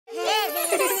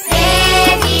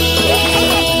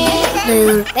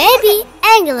to Baby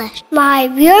English, my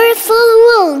beautiful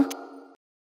world.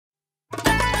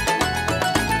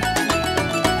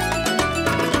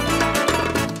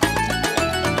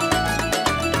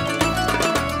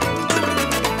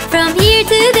 From here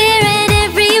to there and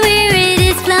everywhere it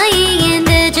is flying in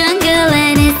the jungle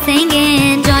and it's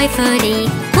singing joyfully.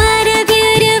 What a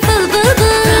beautiful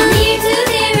bulbul! From here to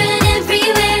there and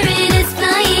everywhere it is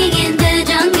flying in the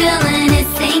jungle and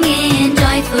it's singing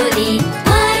joyfully.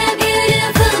 What a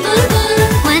beautiful bulbul!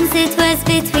 Once it was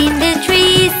between the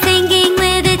trees singing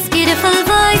with its beautiful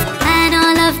voice, and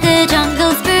all of the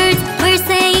jungle's birds were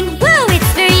saying, wow,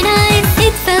 it's very nice.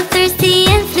 It felt thirsty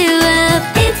and flew up.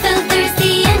 It felt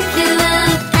thirsty and flew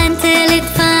up until it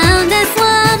found a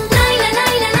swamp. Lila,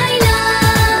 lila, lila.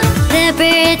 The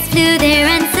birds flew there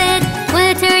and said,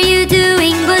 what are you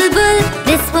doing, Bulbul?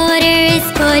 This water is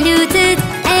polluted.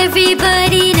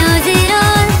 Everybody knows it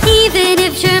all. Even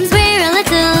if germs were a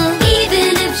little,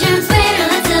 even if germs were a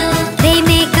little, they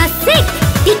make us sick.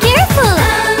 Be careful. Oh,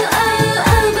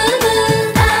 oh, oh, Bulbul.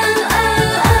 Oh,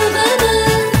 oh, oh, Bulbul.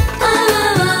 Oh,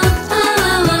 oh, oh, oh,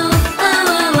 oh, oh,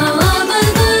 oh, oh,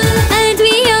 Bulbul. And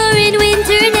we are in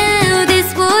winter now. This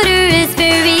water is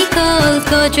very cold.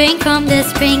 Go drink from the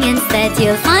spring instead.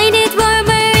 You'll find it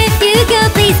warmer if you go.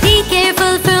 Please be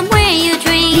careful from where you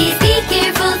drink. Please be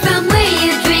careful from where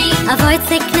you drink. Avoid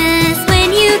sickness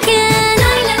when you can.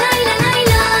 Lila, lila,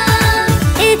 lila.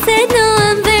 It said no,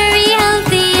 I'm very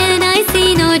healthy and I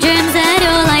see no germs at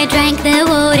all. I drank the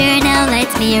water, now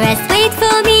let me rest. Wait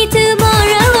for me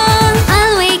tomorrow.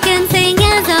 I'll wake and sing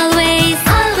as always.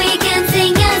 I'll wake and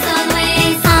sing as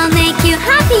always. I'll make you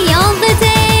happy all the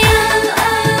day. Oh,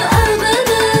 oh, oh,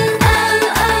 Bulbul. Oh,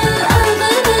 oh, oh,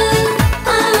 Bulbul.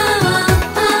 Oh, oh, oh,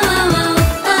 oh, oh, oh,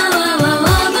 oh,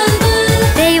 oh, Bulbul.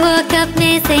 They woke up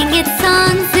missing its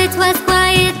songs. It was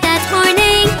quiet that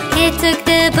morning. It took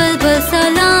the bulbul so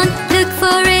long. Look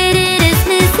for it, it is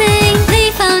missing. They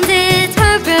found it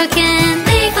heartbroken.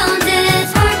 They found it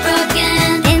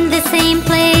heartbroken in the same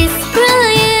place.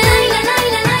 Brilliant. Lila,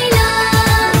 lila, lila.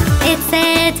 It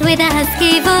said with a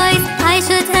husky voice, I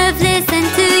should have listened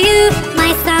to you.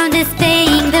 My sound is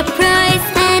paying the price,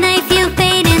 and I feel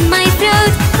pain in my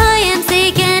throat. I am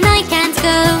sick and I can't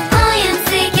go. I am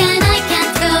sick and I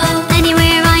can't go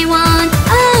anywhere I want.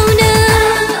 Oh no.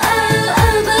 Oh, oh,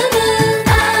 oh, Bulbul.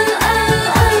 Oh,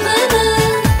 oh, oh, Bulbul.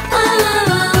 Oh, oh,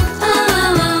 oh, oh,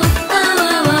 oh, oh,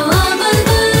 oh,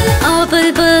 Bulbul. Oh,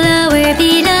 Bulbul, our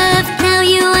beloved, now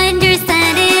you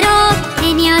understand it all.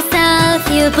 In yourself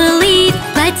you believe,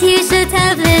 but you should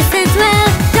have